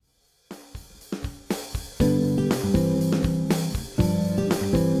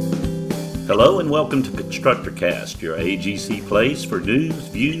Hello and welcome to ConstructorCast, your AGC place for news,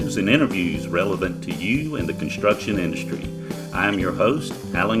 views, and interviews relevant to you and the construction industry. I am your host,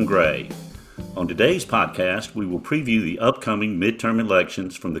 Alan Gray. On today's podcast, we will preview the upcoming midterm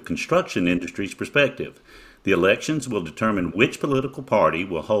elections from the construction industry's perspective. The elections will determine which political party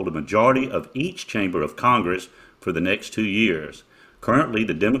will hold a majority of each chamber of Congress for the next 2 years. Currently,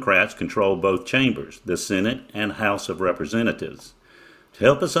 the Democrats control both chambers, the Senate and House of Representatives. To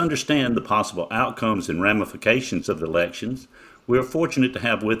help us understand the possible outcomes and ramifications of the elections, we are fortunate to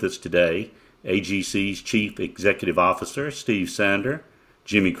have with us today AGC's Chief Executive Officer, Steve Sander,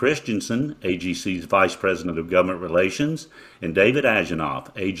 Jimmy Christensen, AGC's Vice President of Government Relations, and David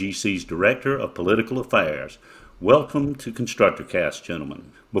Ajanoff, AGC's Director of Political Affairs. Welcome to ConstructorCast,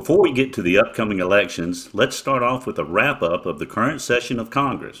 gentlemen. Before we get to the upcoming elections, let's start off with a wrap-up of the current session of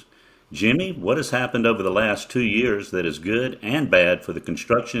Congress. Jimmy, what has happened over the last 2 years that is good and bad for the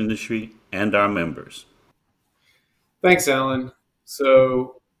construction industry and our members? Thanks, Alan.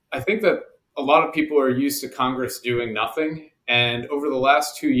 So I think that a lot of people are used to Congress doing nothing. And over the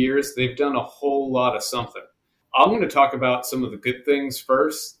last 2 years, they've done a whole lot of something. I'm going to talk about some of the good things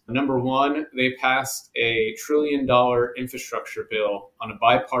first. Number one, they passed a $1 trillion infrastructure bill on a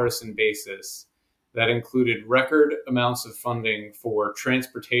bipartisan basis that included record amounts of funding for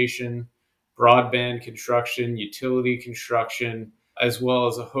transportation, broadband construction, utility construction, as well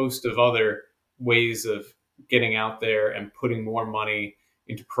as a host of other ways of getting out there and putting more money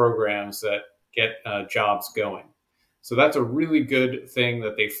into programs that get jobs going. So that's a really good thing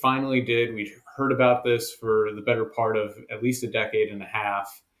that they finally did. We heard about this for the better part of at least a decade and a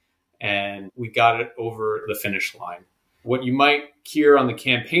half, and we got it over the finish line. What you might hear on the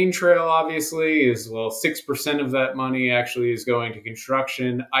campaign trail, obviously, is, 6% of that money actually is going to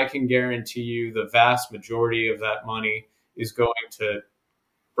construction. I can guarantee you the vast majority of that money is going to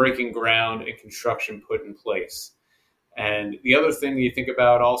breaking ground and construction put in place. And the other thing that you think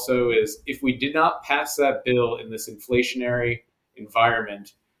about also is if we did not pass that bill in this inflationary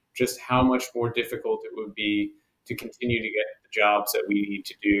environment, just how much more difficult it would be to continue to get the jobs that we need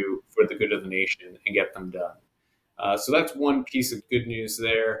to do for the good of the nation and get them done. So that's one piece of good news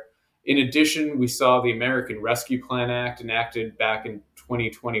there. In addition, we saw the American Rescue Plan Act enacted back in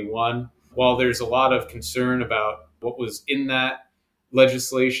 2021. While there's a lot of concern about what was in that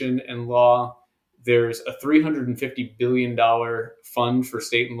legislation and law, there's a $350 billion fund for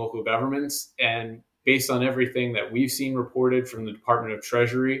state and local governments. And based on everything that we've seen reported from the Department of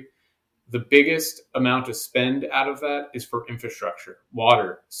Treasury, the biggest amount to spend out of that is for infrastructure,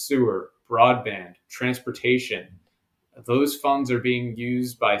 water, sewer, broadband, transportation. Those funds are being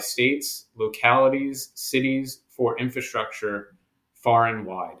used by states, localities, cities for infrastructure far and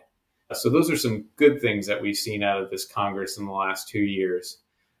wide. So those are some good things that we've seen out of this Congress in the last 2 years.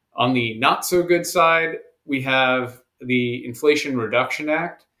 On the not so good side, we have the Inflation Reduction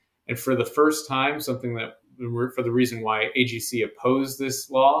Act. And for the first time, something that for the reason why AGC opposed this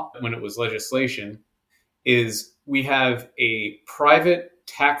law when it was legislation is we have a private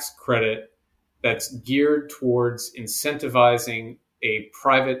tax credit that's geared towards incentivizing a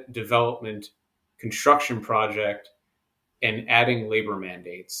private development construction project and adding labor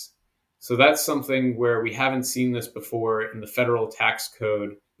mandates. So that's something where we haven't seen this before in the federal tax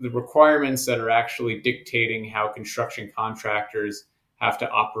code. The requirements that are actually dictating how construction contractors have to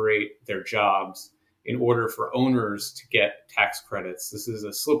operate their jobs in order for owners to get tax credits. This is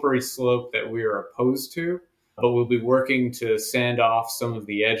a slippery slope that we are opposed to. But we'll be working to sand off some of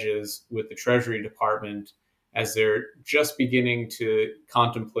the edges with the Treasury Department as they're just beginning to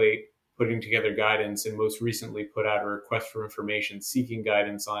contemplate putting together guidance and most recently put out a request for information seeking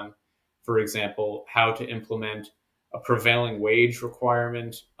guidance on, for example, how to implement a prevailing wage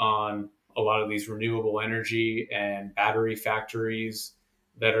requirement on a lot of these renewable energy and battery factories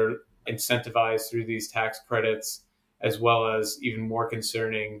that are incentivized through these tax credits, as well as even more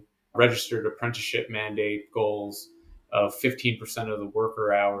concerning registered apprenticeship mandate goals of 15% of the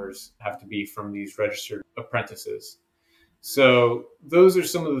worker hours have to be from these registered apprentices. So those are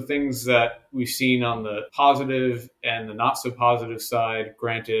some of the things that we've seen on the positive and the not so positive side.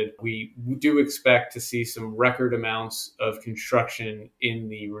 Granted, we do expect to see some record amounts of construction in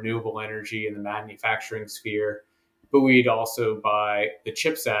the renewable energy and the manufacturing sphere, but we'd also, by the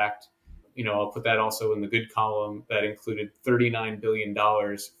CHIPS Act, I'll put that also in the good column, that included $39 billion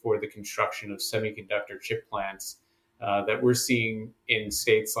for the construction of semiconductor chip plants that we're seeing in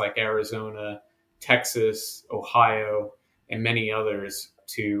states like Arizona, Texas, Ohio, and many others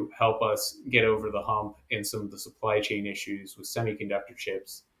to help us get over the hump in some of the supply chain issues with semiconductor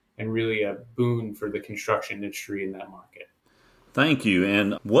chips, and really a boon for the construction industry in that market. Thank you.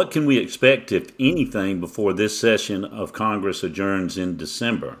 And what can we expect, if anything, before this session of Congress adjourns in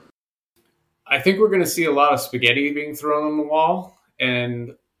December? I think we're going to see a lot of spaghetti being thrown on the wall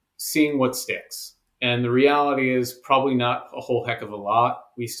and seeing what sticks. And the reality is probably not a whole heck of a lot.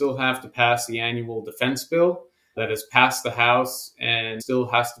 We still have to pass the annual defense bill that has passed the House and still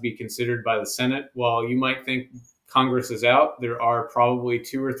has to be considered by the Senate. While you might think Congress is out, there are probably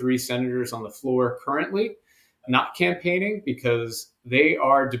 2 or 3 senators on the floor currently not campaigning because they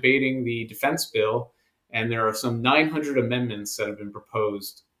are debating the defense bill. And there are some 900 amendments that have been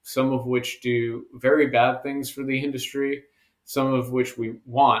proposed, some of which do very bad things for the industry, some of which we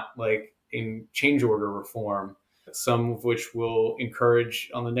want, like in change order reform, some of which will encourage,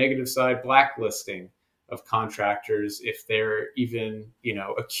 on the negative side, blacklisting of contractors if they're even,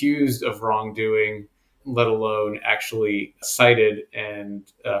 accused of wrongdoing, let alone actually cited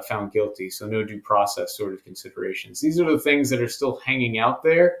and found guilty. So no due process sort of considerations. These are the things that are still hanging out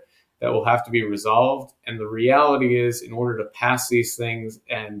there that will have to be resolved. And the reality is, in order to pass these things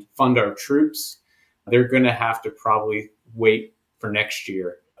and fund our troops, they're going to have to probably wait for next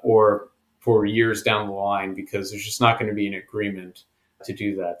year or for years down the line, because there's just not going to be an agreement to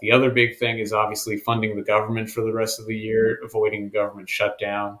do that. The other big thing is obviously funding the government for the rest of the year, avoiding a government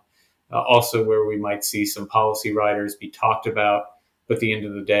shutdown. Also, where we might see some policy riders be talked about, but at the end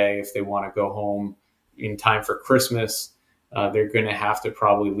of the day, if they want to go home in time for Christmas, they're going to have to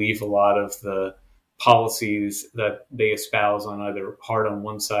probably leave a lot of the policies that they espouse on either hard on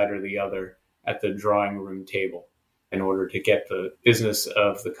one side or the other at the drawing room table in order to get the business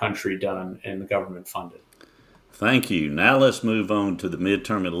of the country done and the government funded. Thank you. Now let's move on to the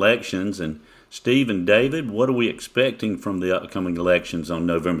midterm elections. And Steve and David, what are we expecting from the upcoming elections on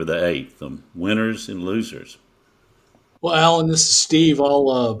November the 8th? The winners and losers. Well, Alan, this is Steve.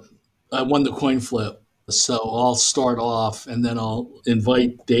 I won the coin flip, so I'll start off, and then I'll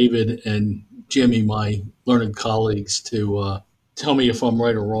invite David and Jimmy, my learned colleagues, to tell me if I'm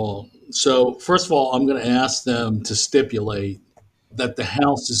right or wrong. So first of all, I'm going to ask them to stipulate that the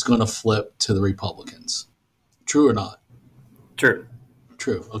House is going to flip to the Republicans. True or not? True.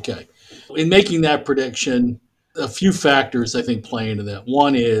 True. Okay. In making that prediction, a few factors I think play into that.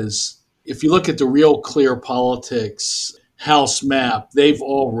 One is, if you look at the Real Clear Politics House map, they've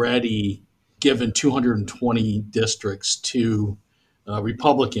already given 220 districts to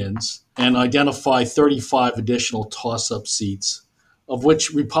Republicans and identify 35 additional toss-up seats, of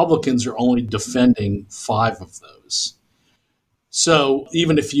which Republicans are only defending 5 of those. So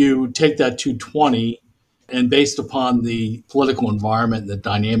even if you take that 220 and based upon the political environment and the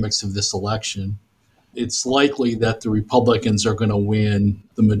dynamics of this election, it's likely that the Republicans are going to win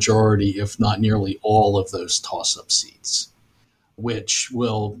the majority, if not nearly all, of those toss-up seats, which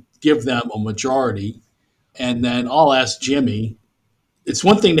will give them a majority. And then I'll ask Jimmy, it's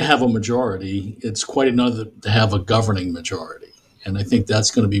one thing to have a majority, it's quite another to have a governing majority. And I think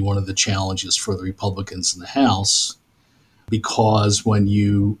that's going to be one of the challenges for the Republicans in the House, because when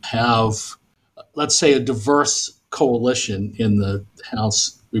you have, let's say, a diverse coalition in the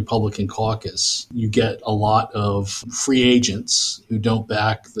House Republican caucus, you get a lot of free agents who don't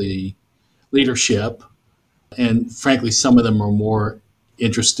back the leadership. And frankly, some of them are more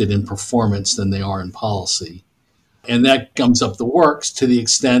interested in performance than they are in policy. And that gums up the works to the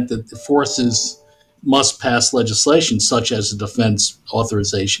extent that the forces must pass legislation such as the Defense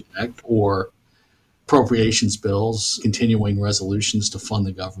Authorization Act or appropriations bills, continuing resolutions to fund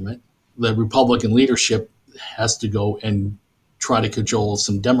the government. The Republican leadership has to go and try to cajole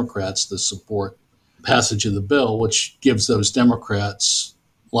some Democrats to support passage of the bill, which gives those Democrats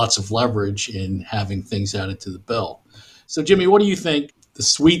lots of leverage in having things added to the bill. So, Jimmy, what do you think the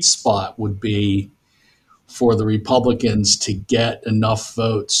sweet spot would be for the Republicans to get enough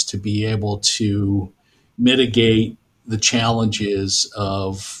votes to be able to mitigate the challenges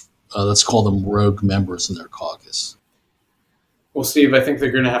of, let's call them rogue members in their caucus? Well, Steve, I think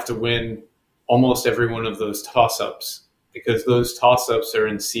they're going to have to win almost every one of those toss-ups, because those toss-ups are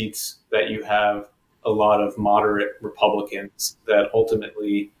in seats that you have a lot of moderate Republicans that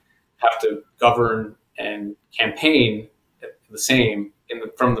ultimately have to govern and campaign the same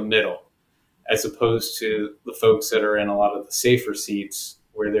from the middle, as opposed to the folks that are in a lot of the safer seats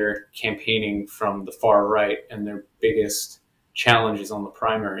where they're campaigning from the far right and their biggest challenge is on the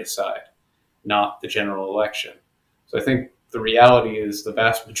primary side, not the general election. So I think the reality is the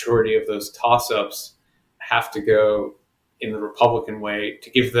vast majority of those toss-ups have to go in the Republican way to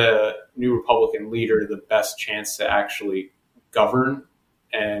give the new Republican leader the best chance to actually govern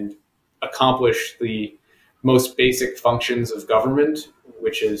and accomplish the most basic functions of government,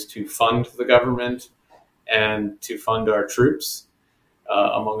 which is to fund the government and to fund our troops,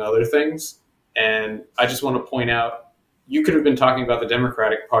 among other things. And I just want to point out, you could have been talking about the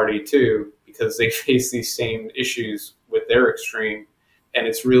Democratic Party too, because they face these same issues with their extreme. And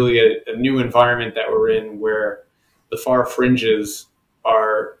it's really a new environment that we're in where the far fringes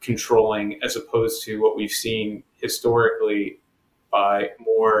are controlling, as opposed to what we've seen historically by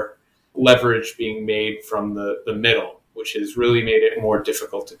more leverage being made from the middle, which has really made it more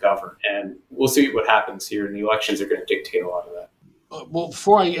difficult to govern. And we'll see what happens here, and the elections are going to dictate a lot of that. Well,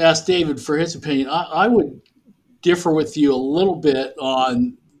 before I ask David for his opinion, I would differ with you a little bit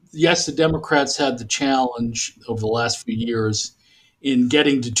on, yes, the Democrats had the challenge over the last few years in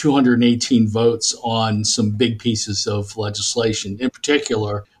getting to 218 votes on some big pieces of legislation, in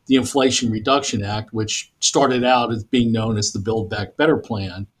particular, the Inflation Reduction Act, which started out as being known as the Build Back Better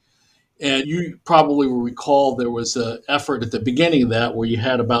plan. And you probably will recall there was an effort at the beginning of that where you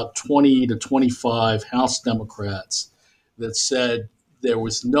had about 20 to 25 House Democrats that said there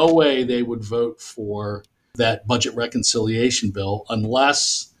was no way they would vote for that budget reconciliation bill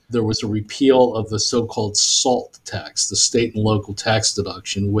unless there was a repeal of the so-called SALT tax, the state and local tax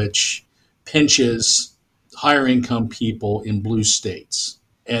deduction, which pinches higher income people in blue states.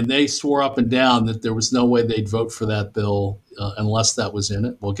 And they swore up and down that there was no way they'd vote for that bill unless that was in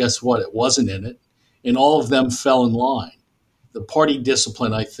it. Well, guess what? It wasn't in it. And all of them fell in line. The party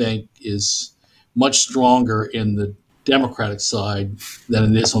discipline, I think, is much stronger in the Democratic side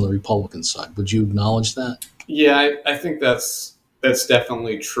than it is on the Republican side. Would you acknowledge that? Yeah, I think that's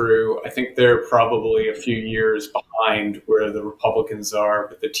definitely true. I think they're probably a few years behind where the Republicans are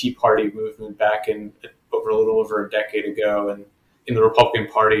with the Tea Party movement back in over a little over a decade ago. And in the Republican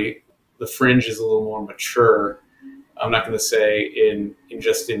Party, the fringe is a little more mature. I'm not going to say in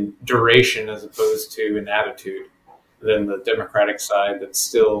duration as opposed to in attitude than the Democratic side. That's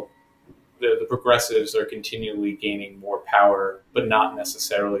still the progressives are continually gaining more power, but not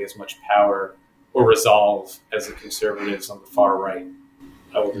necessarily as much power or resolve as the conservatives on the far right.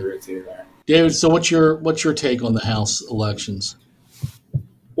 I will agree with you there. David, so what's your take on the House elections?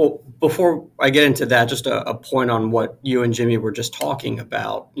 Well, before I get into that, just a point on what you and Jimmy were just talking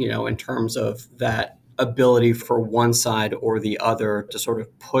about, in terms of that ability for one side or the other to sort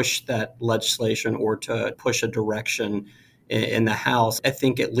of push that legislation or to push a direction in the House. I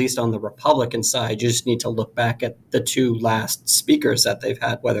think at least on the Republican side, you just need to look back at the two last speakers that they've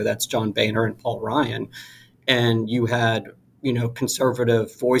had, whether that's John Boehner and Paul Ryan. And you had,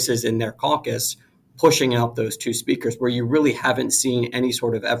 conservative voices in their caucus pushing out those two speakers, where you really haven't seen any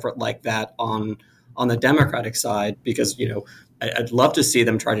sort of effort like that on the Democratic side, because, I'd love to see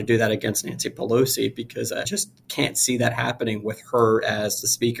them try to do that against Nancy Pelosi, because I just can't see that happening with her as the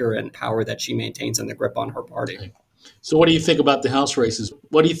speaker and power that she maintains and the grip on her party. Okay. So what do you think about the House races?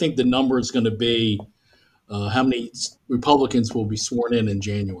 What do you think the number is going to be? How many Republicans will be sworn in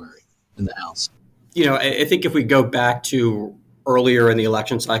January in the House? I think if we go back to earlier in the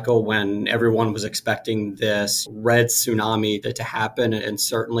election cycle when everyone was expecting this red tsunami to happen, and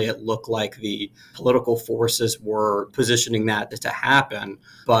certainly it looked like the political forces were positioning that to happen.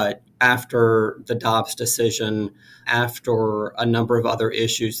 But after the Dobbs decision, after a number of other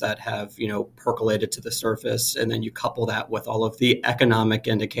issues that have, percolated to the surface, and then you couple that with all of the economic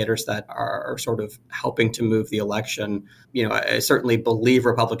indicators that are sort of helping to move the election, I certainly believe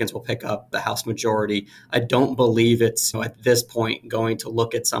Republicans will pick up the House majority. I don't believe it's at this point going to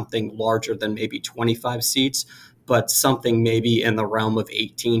look at something larger than maybe 25 seats, but something maybe in the realm of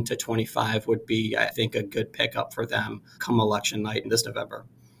 18 to 25 would be, I think, a good pickup for them come election night in this November.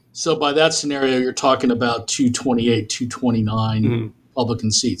 So by that scenario, you're talking about 228, 229 Republican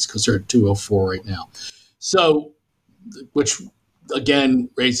seats, because they're at 204 right now. So, which again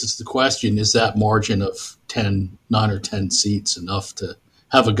raises the question, is that margin of 9 or 10 seats enough to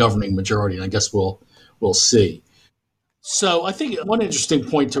have a governing majority? And I guess we'll see. So I think one interesting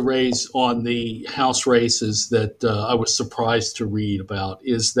point to raise on the House races that I was surprised to read about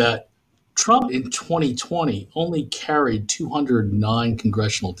is that Trump in 2020 only carried 209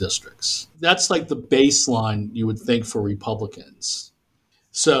 congressional districts. That's like the baseline you would think for Republicans.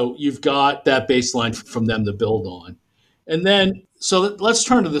 So you've got that baseline from them to build on. And then, so let's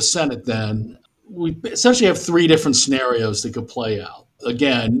turn to the Senate then. We essentially have three different scenarios that could play out.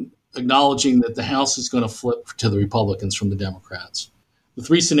 Again, acknowledging that the House is going to flip to the Republicans from the Democrats. The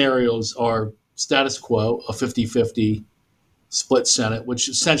three scenarios are status quo, a 50-50 split Senate, which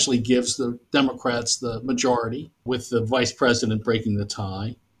essentially gives the Democrats the majority, with the vice president breaking the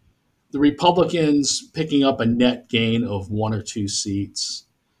tie. The Republicans picking up a net gain of 1 or 2 seats,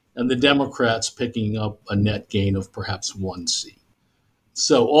 and the Democrats picking up a net gain of perhaps 1 seat.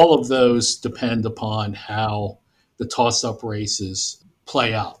 So all of those depend upon how the toss-up races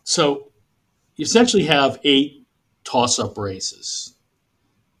play out. So you essentially have 8 toss-up races.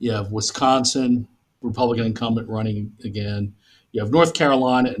 You have Wisconsin, Republican incumbent running again. You have North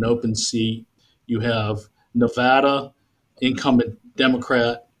Carolina, an open seat. You have Nevada, incumbent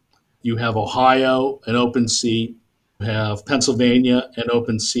Democrat. You have Ohio, an open seat. You have Pennsylvania, an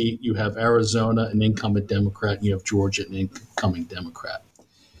open seat. You have Arizona, an incumbent Democrat. And you have Georgia, an incoming Democrat.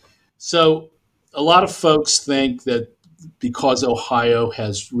 So a lot of folks think that because Ohio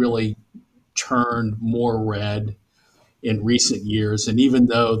has really turned more red in recent years, and even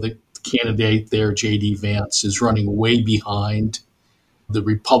though the candidate there, J.D. Vance, is running way behind the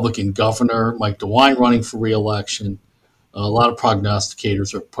Republican governor, Mike DeWine, running for re-election, a lot of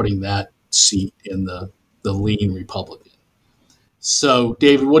prognosticators are putting that seat in the lean Republican. So,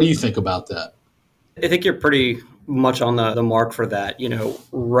 David, what do you think about that? I think you're pretty much on the mark for that.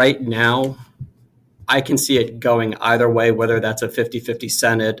 Right now, I can see it going either way, whether that's a 50-50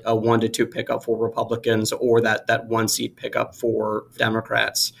 Senate, a 1-2 pickup for Republicans, or that 1 seat pickup for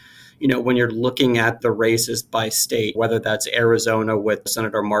Democrats. When you're looking at the races by state, whether that's Arizona with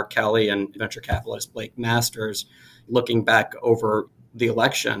Senator Mark Kelly and venture capitalist Blake Masters, looking back over the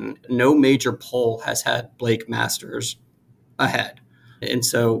election, no major poll has had Blake Masters ahead. And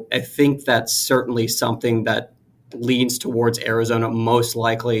so I think that's certainly something that leans towards Arizona most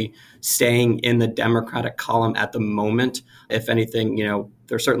likely staying in the Democratic column at the moment. If anything,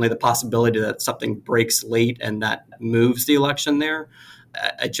 there's certainly the possibility that something breaks late and that moves the election there.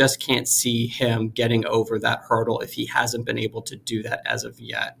 I just can't see him getting over that hurdle if he hasn't been able to do that as of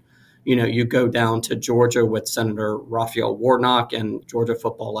yet. You go down to Georgia with Senator Raphael Warnock and Georgia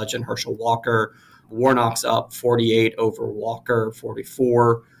football legend Herschel Walker. Warnock's up 48 over Walker,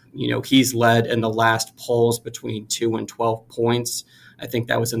 44. He's led in the last polls between 2 and 12 points. I think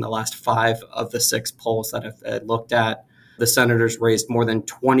that was in the last 5 of the 6 polls that I've looked at. The Senators raised more than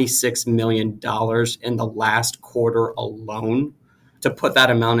 $26 million in the last quarter alone. To put that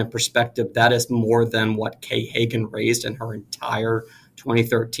amount in perspective, that is more than what Kay Hagan raised in her entire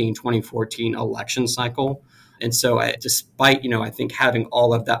 2013-2014 election cycle. And so despite, I think having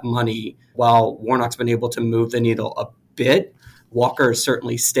all of that money, while Warnock's been able to move the needle a bit, Walker is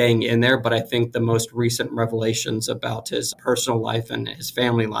certainly staying in there. But I think the most recent revelations about his personal life and his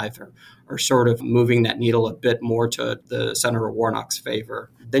family life are sort of moving that needle a bit more to the Senator Warnock's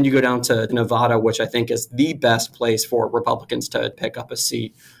favor. Then you go down to Nevada, which I think is the best place for Republicans to pick up a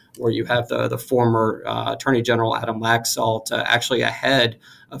seat, where you have the former Attorney General Adam Laxalt actually ahead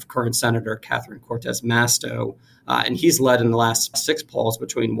of current Senator Catherine Cortez Masto. And he's led in the last 6 polls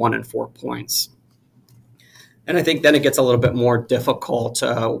between 1 and 4 points. And I think then it gets a little bit more difficult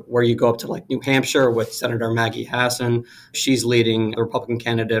where you go up to like New Hampshire with Senator Maggie Hassan. She's leading the Republican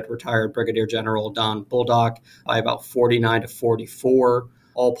candidate, retired Brigadier General Don Bolduc, by about 49 to 44.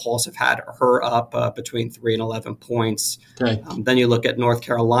 All polls have had her up between 3 and 11 points. Okay. Then you look at North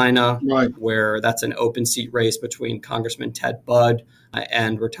Carolina, right, where that's an open seat race between Congressman Ted Budd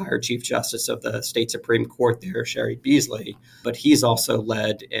and retired Chief Justice of the State Supreme Court there, Sherry Beasley. But he's also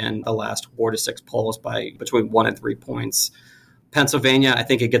led in the last 4 to 6 polls by between 1 and 3 points. Pennsylvania, I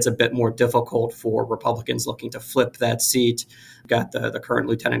think it gets a bit more difficult for Republicans looking to flip that seat. We've got the current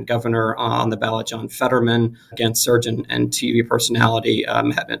lieutenant governor on the ballot, John Fetterman, against surgeon and TV personality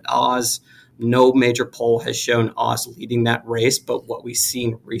Mehmet Oz. No major poll has shown Oz leading that race, but what we've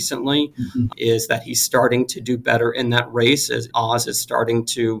seen recently is that he's starting to do better in that race as Oz is starting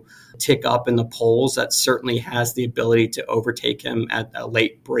to tick up in the polls. That certainly has the ability to overtake him at a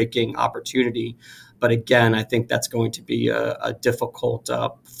late breaking opportunity. But again, I think that's going to be a difficult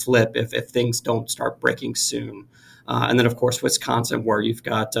flip if things don't start breaking soon. And then, of course, Wisconsin, where you've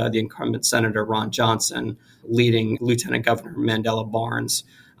got the incumbent Senator Ron Johnson leading Lieutenant Governor Mandela Barnes.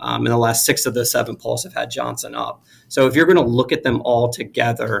 In the last 6 of the 7 polls have had Johnson up. So if you're going to look at them all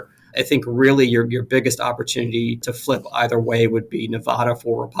together, I think really your biggest opportunity to flip either way would be Nevada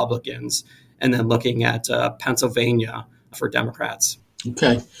for Republicans, and then looking at Pennsylvania for Democrats.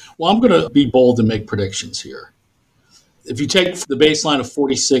 Okay. Well, I'm going to be bold and make predictions here. If you take the baseline of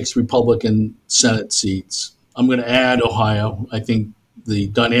 46 Republican Senate seats, I'm going to add Ohio. I think the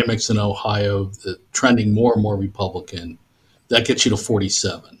dynamics in Ohio, trending more and more Republican, that gets you to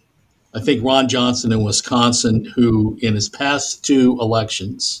 47. I think Ron Johnson in Wisconsin, who in his past 2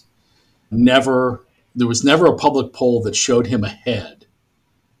 elections, there was never a public poll that showed him ahead.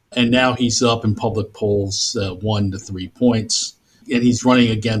 And now he's up in public polls 1 to 3 points. And he's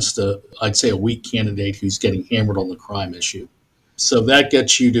running against I'd say a weak candidate who's getting hammered on the crime issue. So that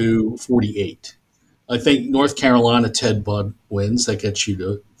gets you to 48. I think North Carolina, Ted Budd wins. That gets you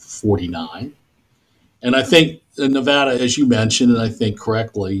to 49. And I think Nevada, as you mentioned, and I think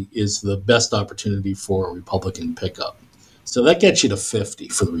correctly, is the best opportunity for a Republican pickup. So that gets you to 50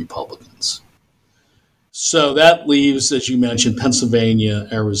 for the Republicans. So that leaves, as you mentioned, Pennsylvania,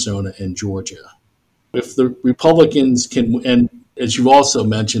 Arizona, and Georgia. If the Republicans can, and as you also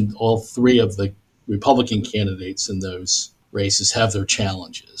mentioned, all three of the Republican candidates in those races have their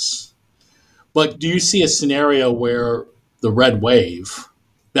challenges. But do you see a scenario where the red wave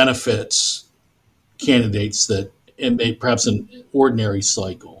benefits candidates that, and perhaps an ordinary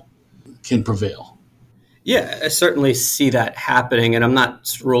cycle, can prevail? Yeah, I certainly see that happening, and I'm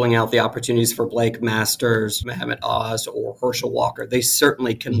not ruling out the opportunities for Blake Masters, Mehmet Oz, or Herschel Walker. They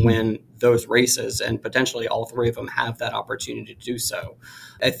certainly can win those races, and potentially all three of them have that opportunity to do so.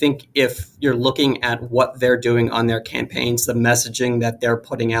 I think if you're looking at what they're doing on their campaigns, the messaging that they're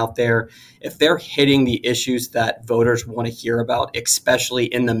putting out there, if they're hitting the issues that voters want to hear about, especially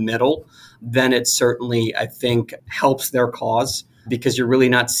in the middle, then it certainly, I think, helps their cause, because you're really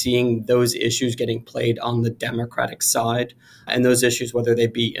not seeing those issues getting played on the Democratic side. And those issues, whether they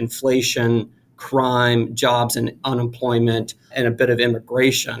be inflation, crime, jobs and unemployment, and a bit of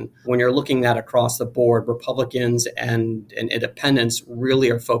immigration, when you're looking at across the board, Republicans and independents really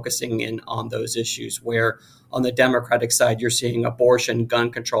are focusing in on those issues, where on the Democratic side, you're seeing abortion,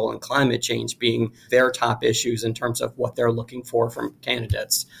 gun control, and climate change being their top issues in terms of what they're looking for from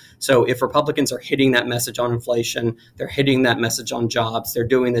candidates. So if Republicans are hitting that message on inflation, they're hitting that message on jobs, they're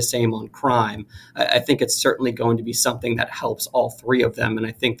doing the same on crime, I think it's certainly going to be something that helps all three of them. And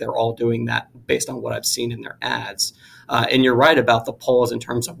I think they're all doing that based on what I've seen in their ads. And you're right about the polls in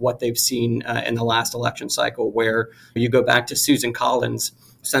terms of what they've seen in the last election cycle, where you go back to Susan Collins,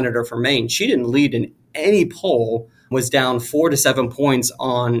 senator from Maine. She didn't lead in any poll, was down 4 to 7 points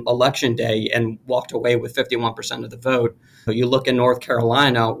on election day and walked away with 51% of the vote. You look in North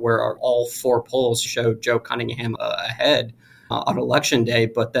Carolina, where all 4 polls showed Joe Cunningham ahead on election day,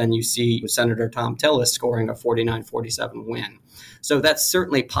 but then you see Senator Thom Tillis scoring a 49-47 win. So that's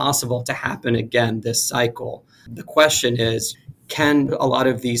certainly possible to happen again this cycle. The question is, can a lot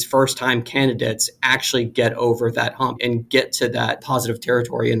of these first-time candidates actually get over that hump and get to that positive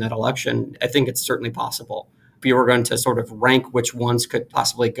territory in that election? I think it's certainly possible. If you were going to sort of rank which ones could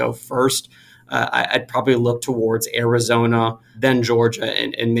possibly go first, I'd probably look towards Arizona, then Georgia,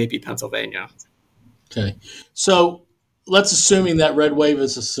 and maybe Pennsylvania. Okay. So let's assuming that red wave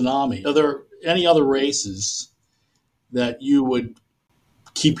is a tsunami. Are there any other races that you would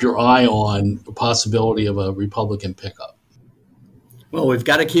keep your eye on the possibility of a Republican pickup? Well, we've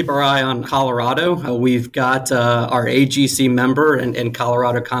got to keep our eye on Colorado. We've got our AGC member and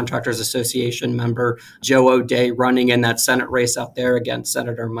Colorado Contractors Association member, Joe O'Dea, running in that Senate race out there against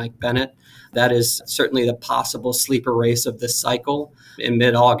Senator Mike Bennett. That is certainly the possible sleeper race of this cycle. In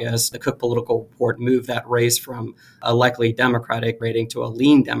mid-August, the Cook Political Report moved that race from a likely Democratic rating to a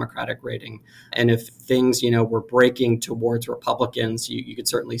lean Democratic rating. And if things, were breaking towards Republicans, you could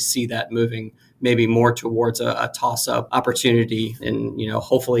certainly see that moving maybe more towards a toss-up opportunity and,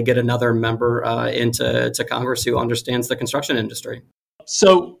 hopefully get another member into Congress who understands the construction industry.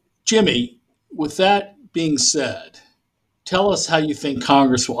 So, Jimmy, with that being said, tell us how you think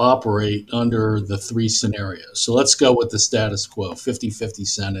Congress will operate under the 3 scenarios. So let's go with the status quo, 50-50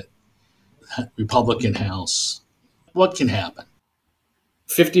 Senate, Republican House. What can happen?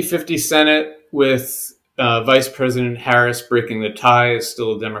 50-50 Senate with Vice President Harris breaking the tie is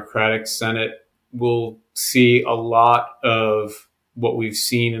still a Democratic Senate. We'll see a lot of what we've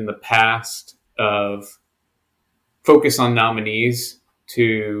seen in the past of focus on nominees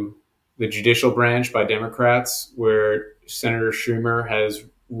to the judicial branch by Democrats, where Senator Schumer has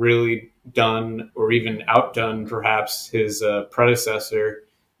really done or even outdone perhaps his predecessor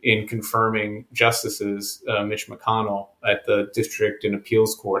in confirming justices, Mitch McConnell, at the district and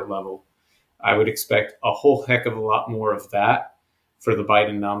appeals court level. I would expect a whole heck of a lot more of that for the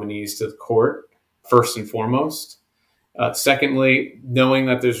Biden nominees to the court, first and foremost. Secondly, knowing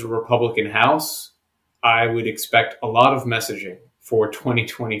that there's a Republican House, I would expect a lot of messaging for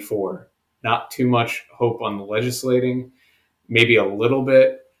 2024. Not too much hope on the legislating, maybe a little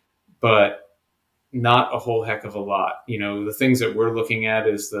bit, but not a whole heck of a lot. The things that we're looking at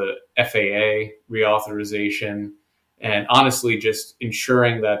is the FAA reauthorization, and honestly, just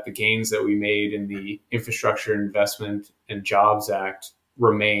ensuring that the gains that we made in the Infrastructure Investment and Jobs Act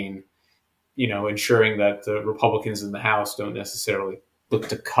remain, ensuring that the Republicans in the House don't necessarily look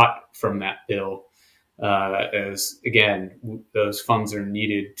to cut from that bill, as, again, those funds are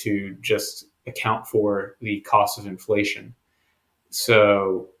needed to just account for the cost of inflation.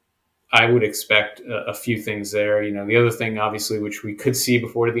 So I would expect a few things there. The other thing, obviously, which we could see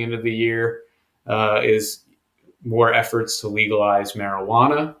before the end of the year, is more efforts to legalize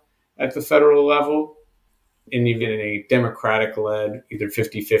marijuana at the federal level, and even in a Democratic-led, either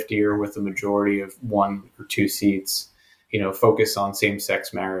 50-50 or with a majority of 1 or 2 seats, focus on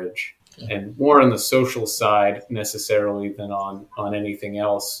same-sex marriage. And more on the social side necessarily than on anything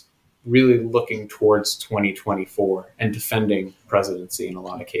else, really looking towards 2024 and defending presidency in a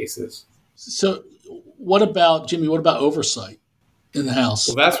lot of cases. So what about oversight in the House?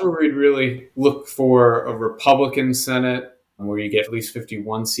 Well, that's where we'd really look for a Republican Senate where you get at least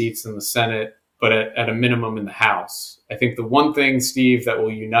 51 seats in the Senate, but at a minimum in the House. I think the one thing, Steve, that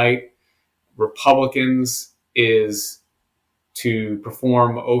will unite Republicans is to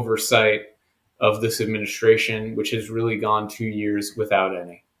perform oversight of this administration, which has really gone 2 years without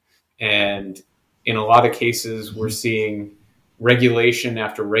any. And in a lot of cases, we're seeing regulation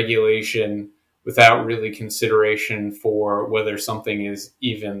after regulation without really consideration for whether something is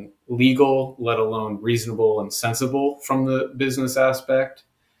even legal, let alone reasonable and sensible from the business aspect.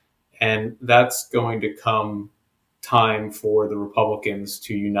 And that's going to come time for the Republicans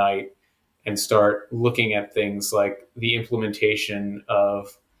to unite and start looking at things like the implementation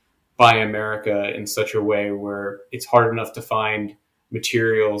of Buy America in such a way where it's hard enough to find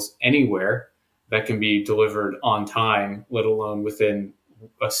materials anywhere that can be delivered on time, let alone within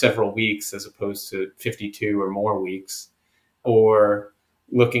several weeks as opposed to 52 or more weeks, or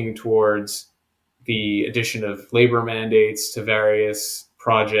looking towards the addition of labor mandates to various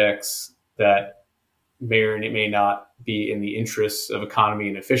projects that may or may not be in the interests of economy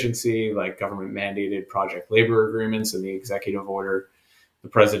and efficiency, like government mandated project labor agreements and the executive order the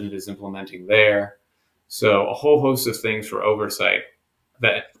president is implementing there. So a whole host of things for oversight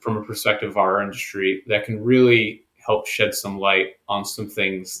that, from a perspective of our industry, that can really help shed some light on some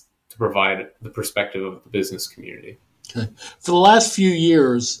things to provide the perspective of the business community. Okay. For the last few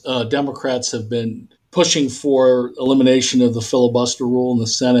years, Democrats have been pushing for elimination of the filibuster rule in the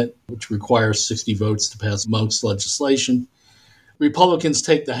Senate, which requires 60 votes to pass most legislation. Republicans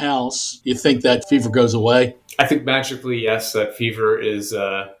take the House. You think that fever goes away? I think magically, yes, that fever is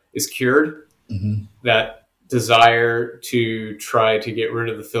cured. Mm-hmm. That desire to try to get rid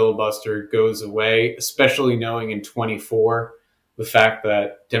of the filibuster goes away, especially knowing in 24 the fact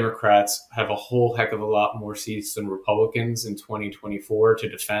that Democrats have a whole heck of a lot more seats than Republicans in 2024 to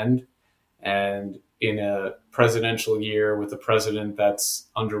defend. And in a presidential year with a president that's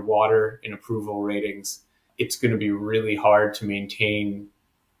underwater in approval ratings, it's going to be really hard to maintain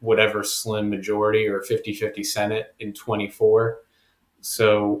whatever slim majority or 50-50 Senate in 24.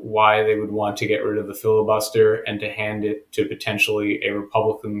 So why they would want to get rid of the filibuster and to hand it to potentially a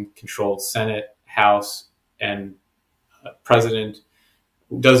Republican-controlled Senate, House, and president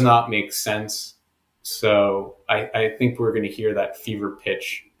does not make sense. So I think we're going to hear that fever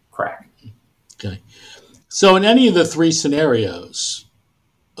pitch crack. Okay. So in any of the three scenarios,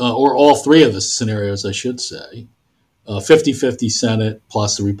 or all three of the scenarios, I should say, 50-50 Senate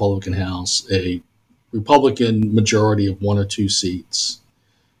plus the Republican House, a Republican majority of 1 or 2 seats,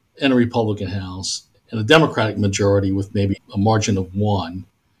 and a Republican House, and a Democratic majority with maybe a margin of 1,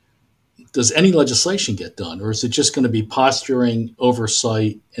 does any legislation get done? Or is it just going to be posturing,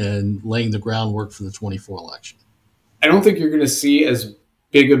 oversight, and laying the groundwork for the 24 election? I don't think you're going to see as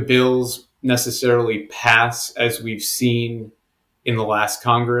big of bills necessarily pass as we've seen in the last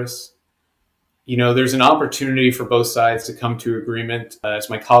Congress. There's an opportunity for both sides to come to agreement. As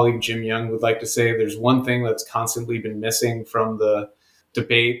my colleague Jim Young would like to say, there's one thing that's constantly been missing from the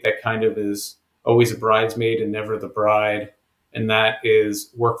debate that kind of is always a bridesmaid and never the bride, and that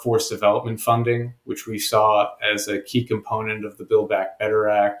is workforce development funding, which we saw as a key component of the Build Back Better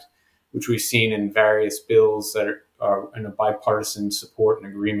Act, which we've seen in various bills that are in a bipartisan support and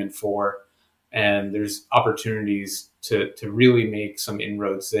agreement for. And there's opportunities to really make some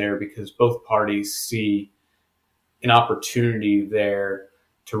inroads there because both parties see an opportunity there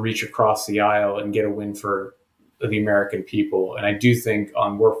to reach across the aisle and get a win for the American people. And I do think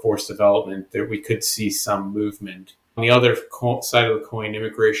on workforce development that we could see some movement. On the other side of the coin,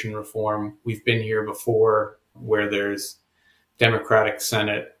 immigration reform, we've been here before where there's Democratic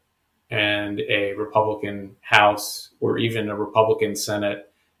Senate and a Republican House, or even a Republican Senate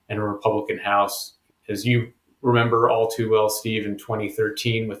and a Republican House. As you remember all too well, Steve, in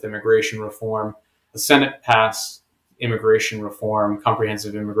 2013 with immigration reform, the Senate passed immigration reform,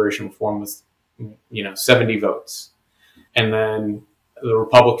 comprehensive immigration reform with 70 votes. And then the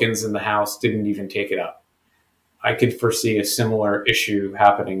Republicans in the House didn't even take it up. I could foresee a similar issue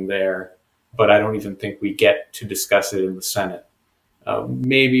happening there, but I don't even think we get to discuss it in the Senate.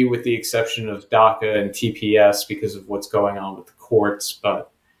 maybe with the exception of DACA and TPS because of what's going on with the courts,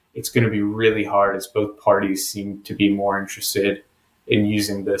 but it's going to be really hard as both parties seem to be more interested in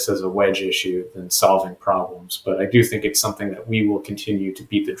using this as a wedge issue than solving problems. But I do think it's something that we will continue to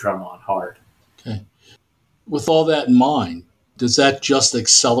beat the drum on hard. Okay. With all that in mind, does that just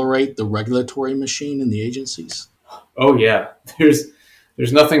accelerate the regulatory machine in the agencies? Oh, yeah.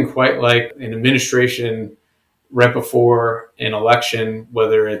 There's nothing quite like an administration right before an election,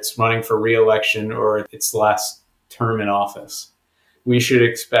 whether it's running for re-election or its last term in office. We should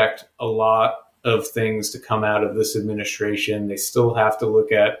expect a lot of things to come out of this administration. They still have to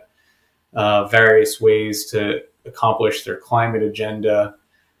look at various ways to accomplish their climate agenda,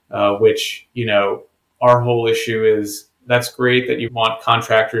 which, our whole issue is that's great that you want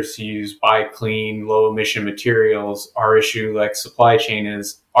contractors to buy clean, low emission materials. Our issue, like supply chain,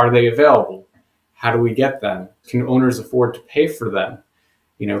 is are they available? How do we get them? Can owners afford to pay for them?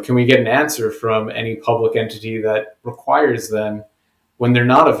 Can we get an answer from any public entity that requires them when they're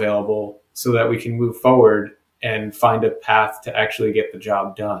not available so that we can move forward and find a path to actually get the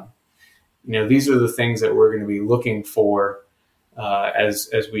job done? These are the things that we're going to be looking for as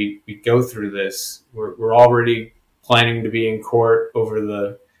we go through this. We're already planning to be in court over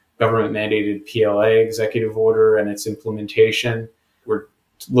the government-mandated PLA executive order and its implementation. We're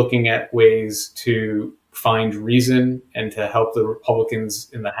looking at ways to find reason and to help the Republicans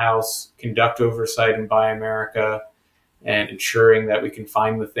in the House conduct oversight in Buy America and ensuring that we can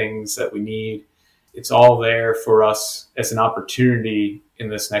find the things that we need. It's all there for us as an opportunity in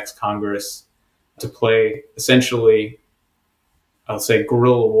this next Congress to play essentially, I'll say,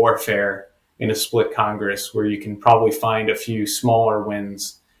 guerrilla warfare in a split Congress where you can probably find a few smaller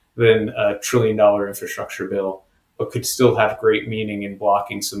wins than a $1 trillion infrastructure bill, but could still have great meaning in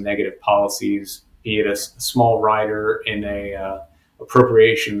blocking some negative policies, be it a small rider in a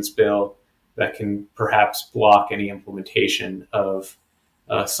appropriations bill that can perhaps block any implementation of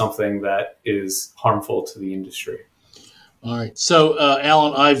something that is harmful to the industry. All right. So,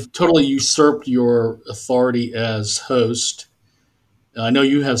 Alan, I've totally usurped your authority as host. I know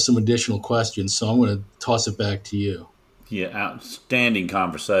you have some additional questions, so I'm going to toss it back to you. Yeah, outstanding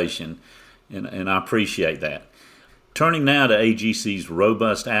conversation, and I appreciate that. Turning now to AGC's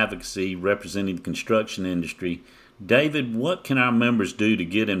robust advocacy representing the construction industry, David, what can our members do to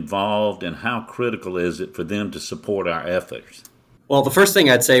get involved, and how critical is it for them to support our efforts? Well, the first thing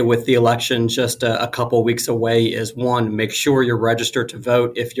I'd say with the election just a couple weeks away is, one, make sure you're registered to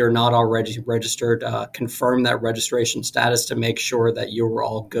vote. If you're not already registered, confirm that registration status to make sure that you're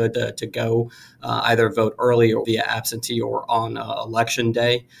all good to go, either vote early or via absentee or on election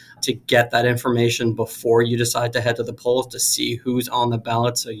day, to get that information before you decide to head to the polls to see who's on the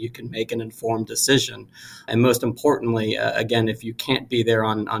ballot so you can make an informed decision. And most importantly, again, if you can't be there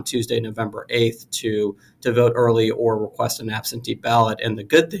on Tuesday, November 8th to vote early or request an absentee ballot. And the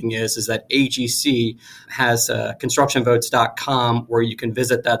good thing is that AGC has constructionvotes.com where you can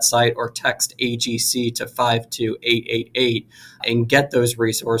visit that site or text AGC to 52888 and get those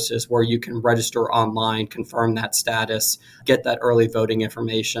resources where you can register online, confirm that status, get that early voting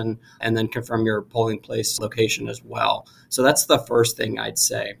information, and then confirm your polling place location as well. So that's the first thing I'd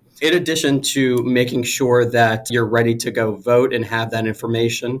say. In addition to making sure that you're ready to go vote and have that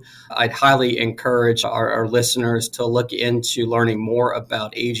information, I'd highly encourage our listeners to look into learning more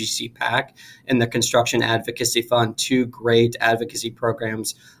about AGC PAC and the Construction Advocacy Fund, two great advocacy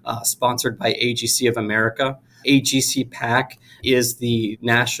programs sponsored by AGC of America. AGC PAC is the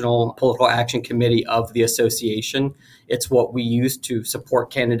National Political Action Committee of the association. It's what we use to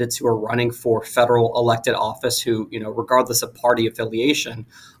support candidates who are running for federal elected office who, regardless of party affiliation,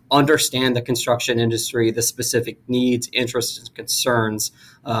 understand the construction industry, the specific needs, interests, and concerns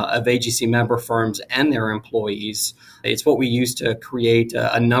of AGC member firms and their employees. It's what we use to create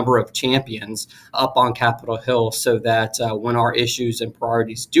a number of champions up on Capitol Hill so that when our issues and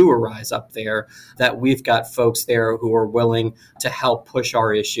priorities do arise up there, that we've got folks there who are willing to help push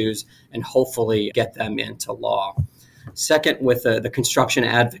our issues and hopefully get them into law. Second, with the Construction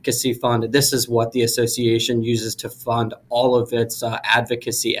Advocacy Fund, this is what the association uses to fund all of its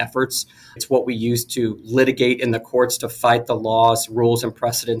advocacy efforts. It's what we use to litigate in the courts to fight the laws, rules, and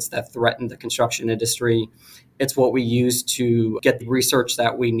precedents that threaten the construction industry. It's what we use to get the research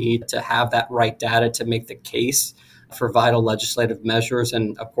that we need to have that right data to make the case for vital legislative measures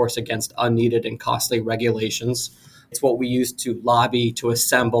and, of course, against unneeded and costly regulations. It's what we use to lobby, to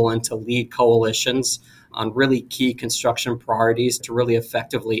assemble, and to lead coalitions on really key construction priorities to really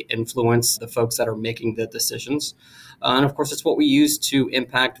effectively influence the folks that are making the decisions. And of course, it's what we use to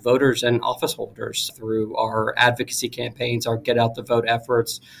impact voters and office holders through our advocacy campaigns, our get out the vote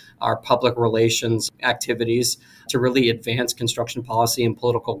efforts, our public relations activities to really advance construction policy and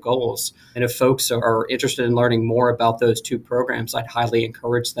political goals. And if folks are interested in learning more about those two programs, I'd highly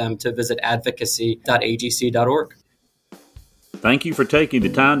encourage them to visit advocacy.agc.org. Thank you for taking the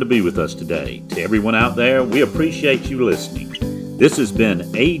time to be with us today. To everyone out there, we appreciate you listening. This has been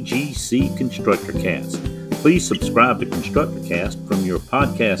AGC ConstructorCast. Please subscribe to ConstructorCast from your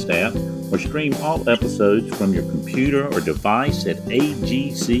podcast app or stream all episodes from your computer or device at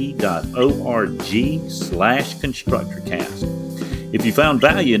agc.org/ConstructorCast. If you found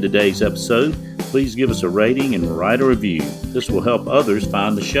value in today's episode, please give us a rating and write a review. This will help others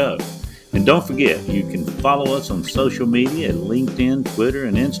find the show. And don't forget, you can follow us on social media at LinkedIn, Twitter,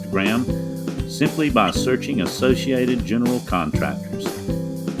 and Instagram simply by searching Associated General Contractors.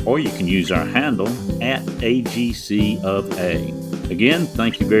 Or you can use our handle at AGC of A. Again,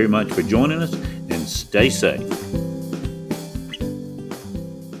 thank you very much for joining us and stay safe.